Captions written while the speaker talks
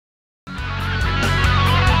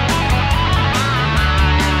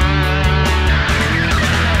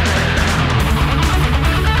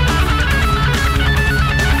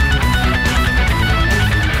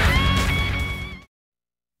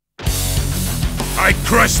I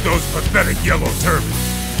crushed those pathetic yellow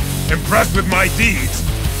turbans. Impressed with my deeds,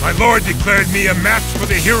 my lord declared me a match for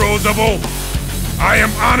the heroes of old. I am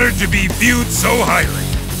honored to be viewed so highly,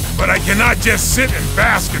 but I cannot just sit and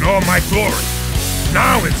bask in all my glory.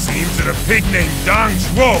 Now it seems that a pig named Dong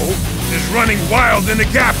Zhuo is running wild in the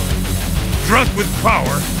capital. Drunk with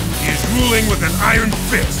power, he is ruling with an iron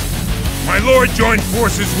fist. My lord joined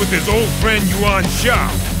forces with his old friend Yuan Shao,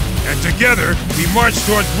 and together we marched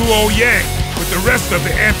towards Luoyang with the rest of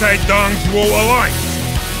the anti-Dong Zhuo alliance.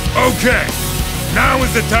 Okay, now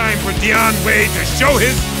is the time for Dian Wei to show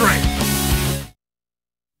his strength.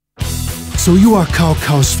 So you are Cao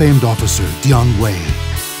Cao's famed officer, Dian Wei.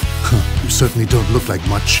 You certainly don't look like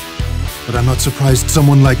much, but I'm not surprised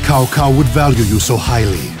someone like Cao Cao would value you so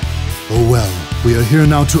highly. Oh well, we are here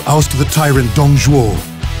now to oust the tyrant Dong Zhuo.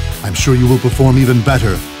 I'm sure you will perform even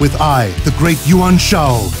better, with I, the great Yuan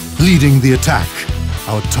Shao, leading the attack.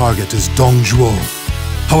 Our target is Dong Zhuo.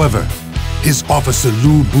 However, his officer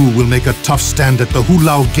Lu Bu will make a tough stand at the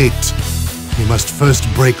Hulao Gate. We must first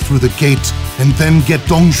break through the gate, and then get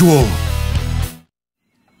Dong Zhuo.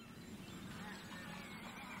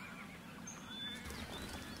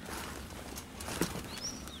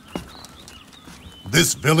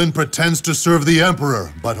 This villain pretends to serve the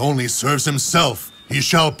Emperor, but only serves himself. He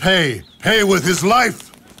shall pay with his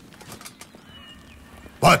life!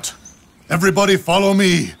 But, everybody follow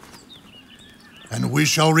me, and we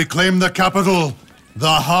shall reclaim the capital. The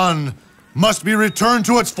Han must be returned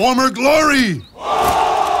to its former glory!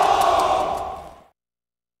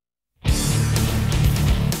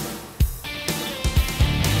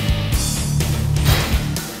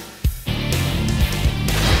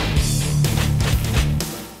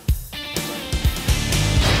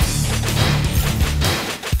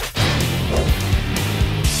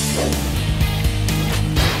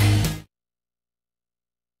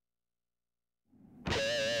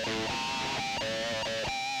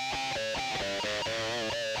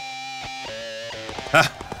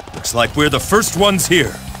 Looks like we're the first ones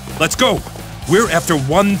here. Let's go. We're after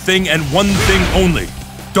one thing and one thing only.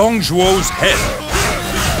 Dong Zhuo's head.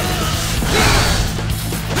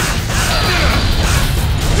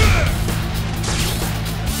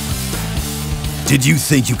 Did you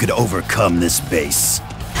think you could overcome this base?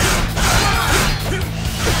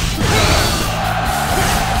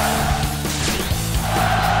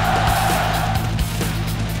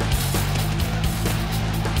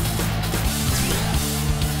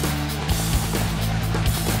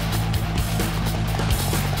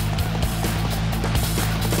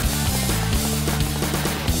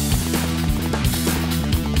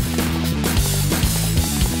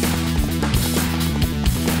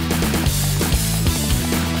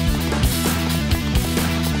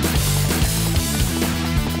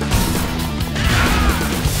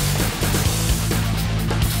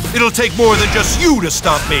 It'll take more than just you to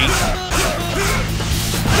stop me.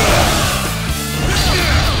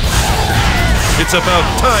 It's about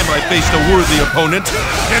time I faced a worthy opponent.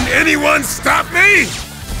 Can anyone stop me?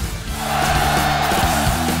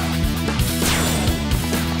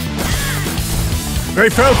 They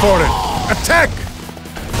fell for it. Attack!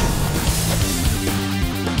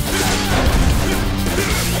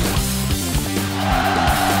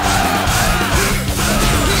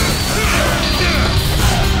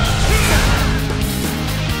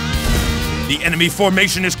 The enemy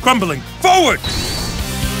formation is crumbling. Forward!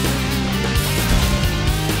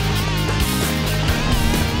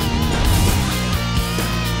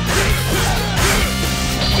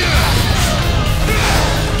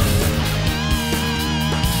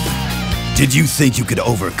 Did you think you could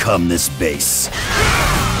overcome this base?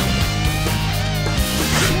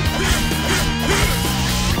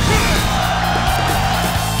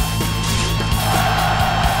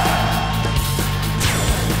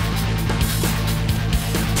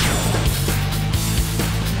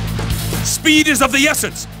 Speed is of the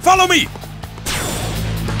essence. Follow me!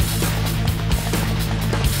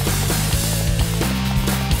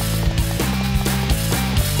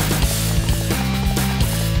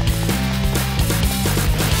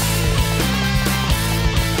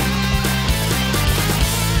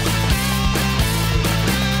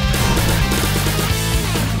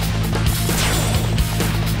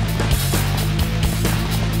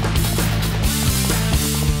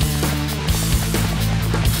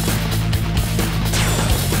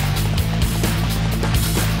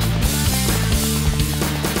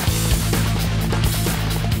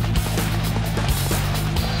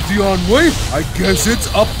 Dian Wei, I guess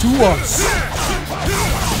it's up to us.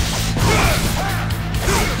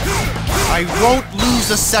 I won't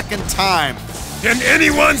lose a second time. Can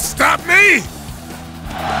anyone stop me?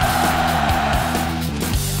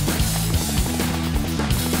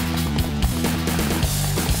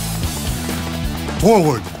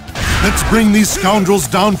 Forward! Let's bring these scoundrels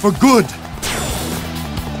down for good!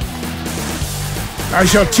 I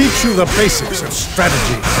shall teach you the basics of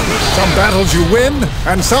strategy. Some battles you win,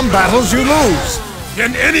 and some battles you lose.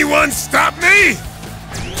 Can anyone stop me?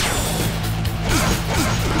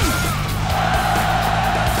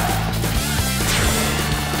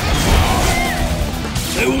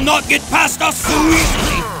 They will not get past us so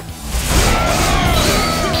easily!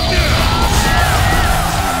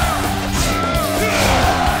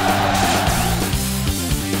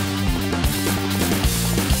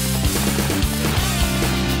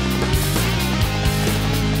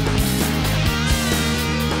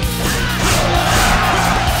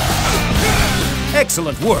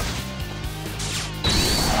 Excellent work.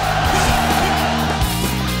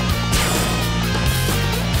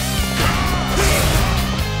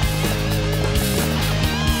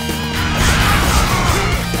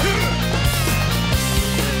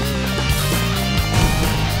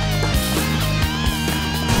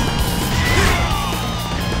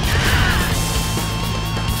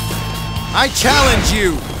 I challenge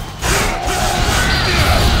you!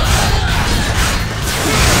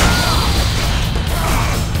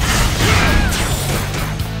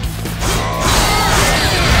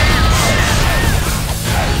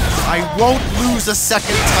 I won't lose a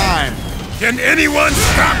second time! Can anyone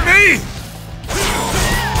stop me?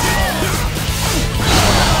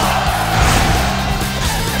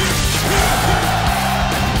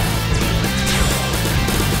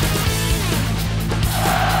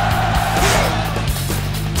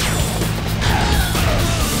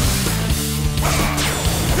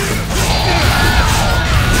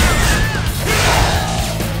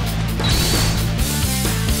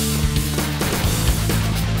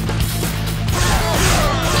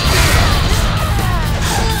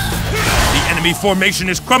 Enemy formation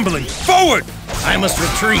is crumbling. Forward! I must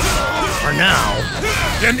retreat. For now.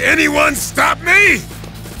 Can anyone stop me?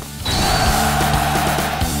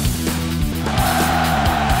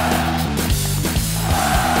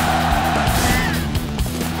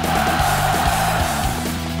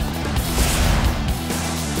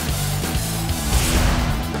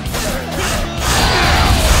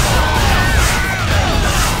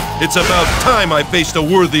 It's about time I faced a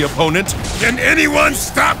worthy opponent. Can anyone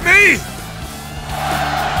stop me?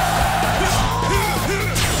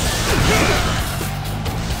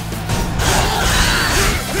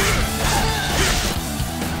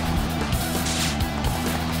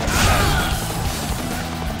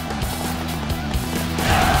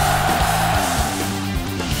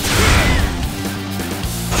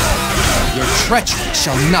 Your treachery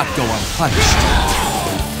shall not go unpunished.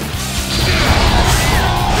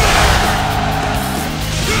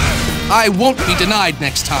 I won't be denied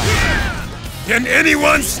next time. Can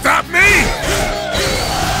anyone stop me?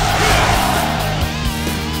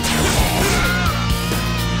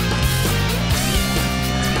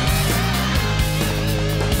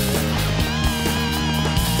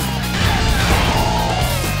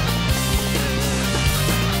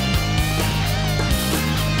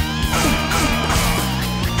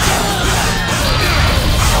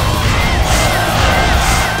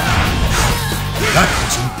 That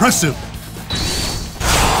was impressive!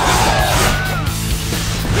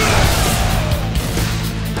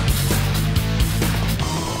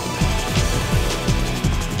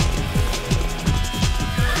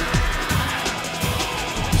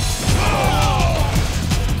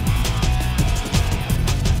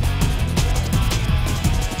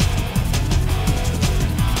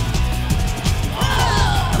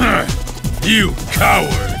 You coward!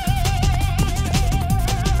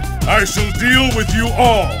 I shall deal with you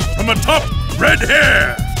all from atop red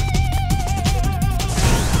hair!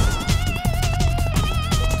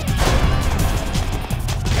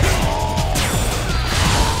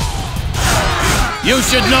 You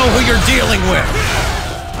should know who you're dealing with.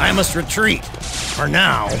 I must retreat. For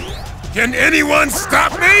now. Can anyone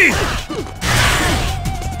stop me?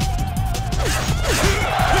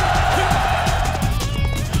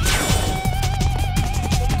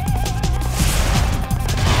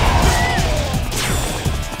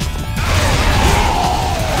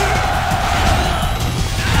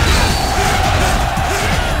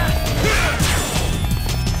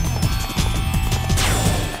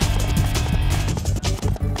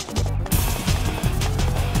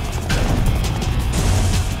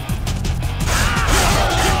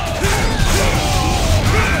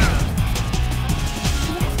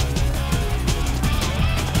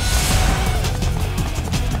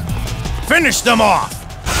 Finish them off!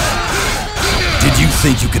 Did you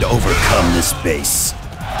think you could overcome this base?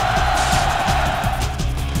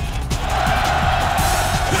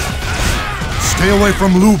 Stay away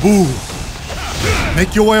from Lu Bu.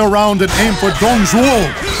 Make your way around and aim for Dong Zhuo.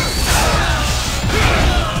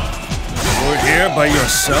 You're here by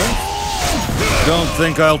yourself? Don't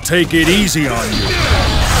think I'll take it easy on you.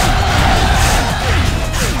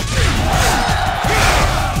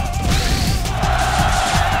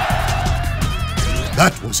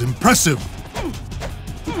 That was impressive.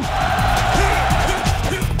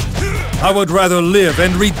 I would rather live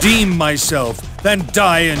and redeem myself than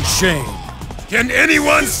die in shame. Can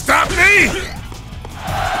anyone stop me?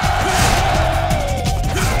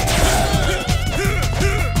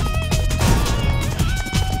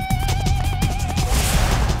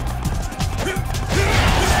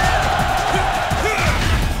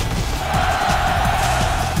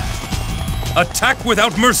 Attack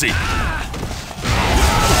without mercy!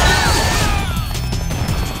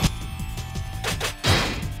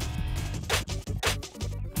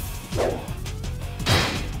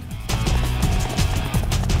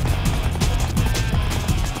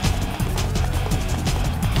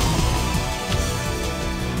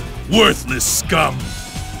 Worthless scum!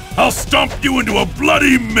 I'll stomp you into a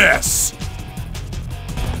bloody mess!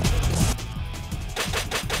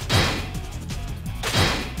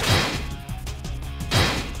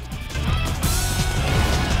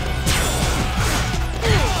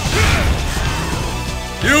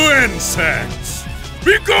 You insects!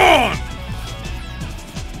 Be gone!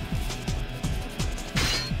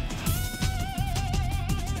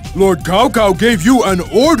 Lord Cao Cao gave you an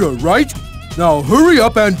order, right? Now hurry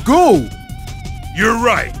up and go! You're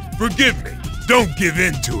right. Forgive me. Don't give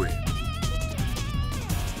in to it.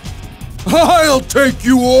 I'll take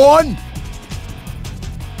you on!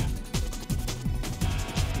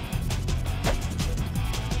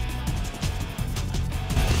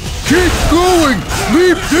 Keep going!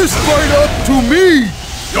 Leave this fight up to me!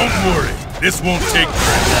 Don't worry. This won't take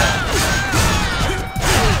very long.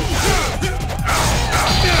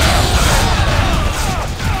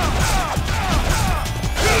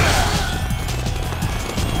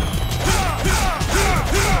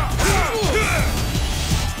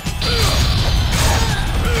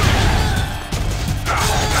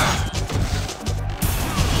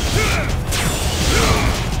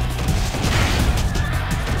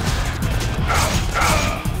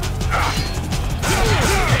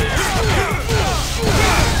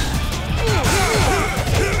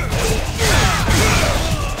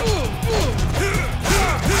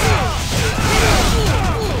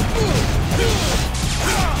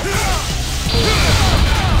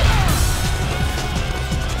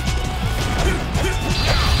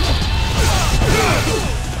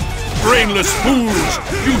 Brainless fools!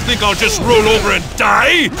 You think I'll just roll over and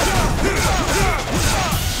die?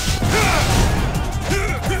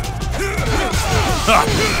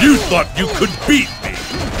 Ha! You thought you could beat me!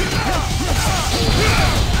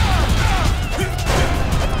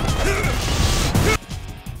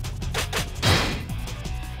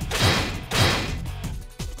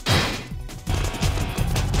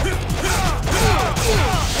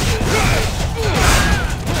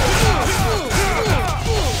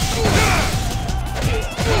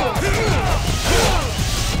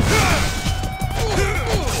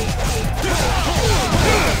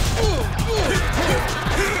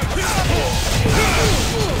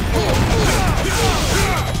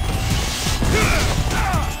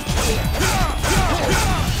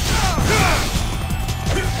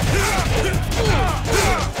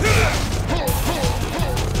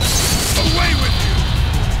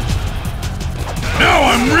 Now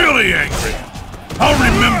I'm really angry. I'll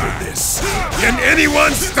remember this. Can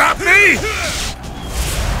anyone stop me?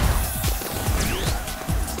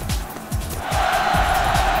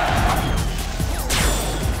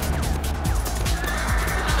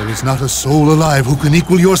 There is not a soul alive who can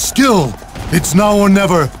equal your skill. It's now or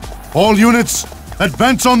never. All units,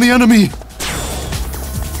 advance on the enemy.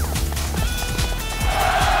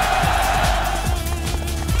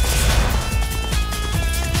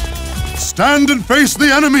 Stand and face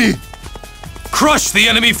the enemy! Crush the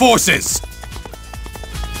enemy forces!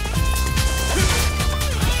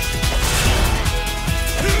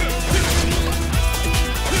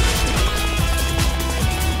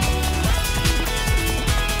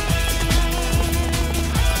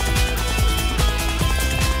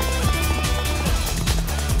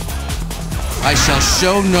 I shall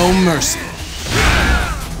show no mercy.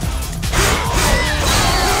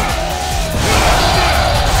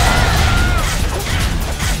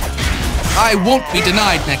 I won't be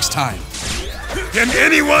denied next time. Can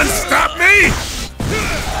anyone stop me?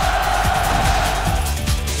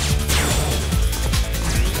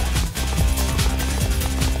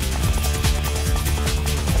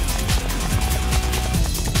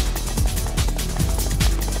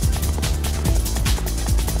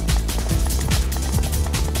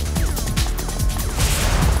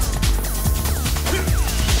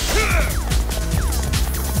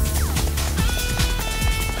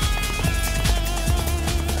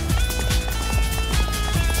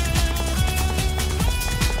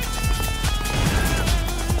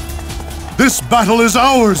 This battle is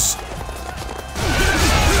ours!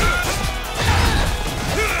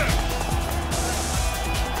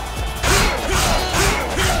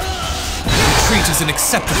 Retreat is an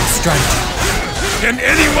acceptable strategy. Can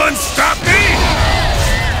anyone stop me?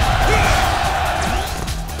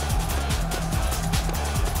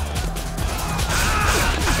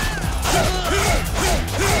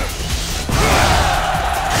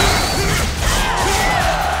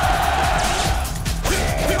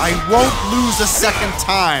 I won't lose a second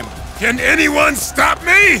time. Can anyone stop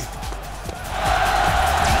me?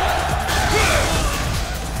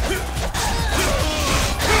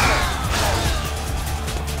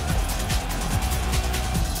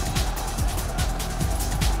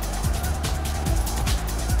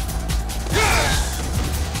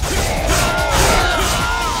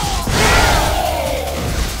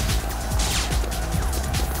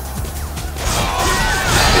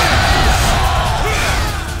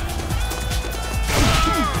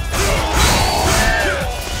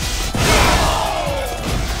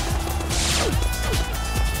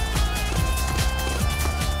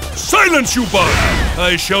 Silence, you bug!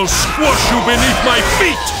 I shall squash you beneath my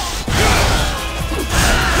feet!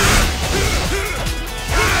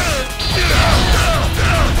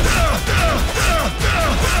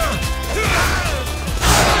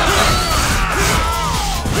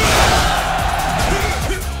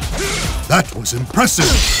 That was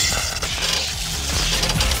impressive!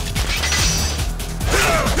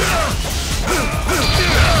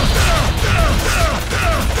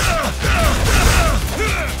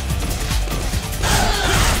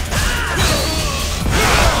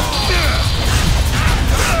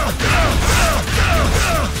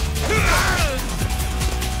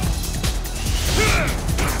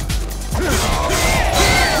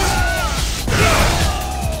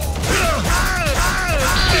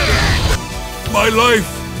 My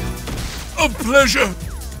life of pleasure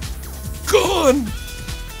gone.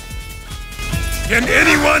 Can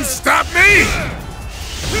anyone stop me?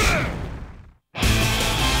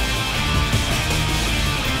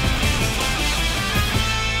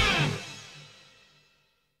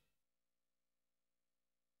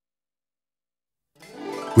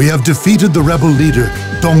 We have defeated the rebel leader,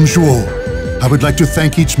 Dong Zhuo. I would like to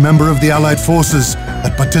thank each member of the Allied forces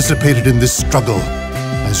that participated in this struggle.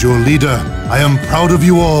 As your leader, I am proud of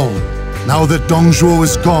you all. Now that Dong Zhuo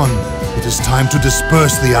is gone, it is time to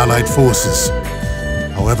disperse the Allied forces.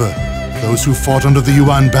 However, those who fought under the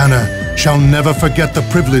Yuan banner shall never forget the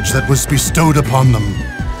privilege that was bestowed upon them.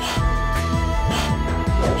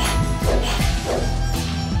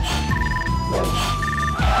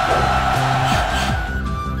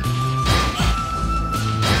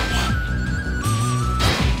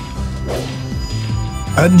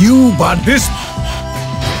 A new bond. This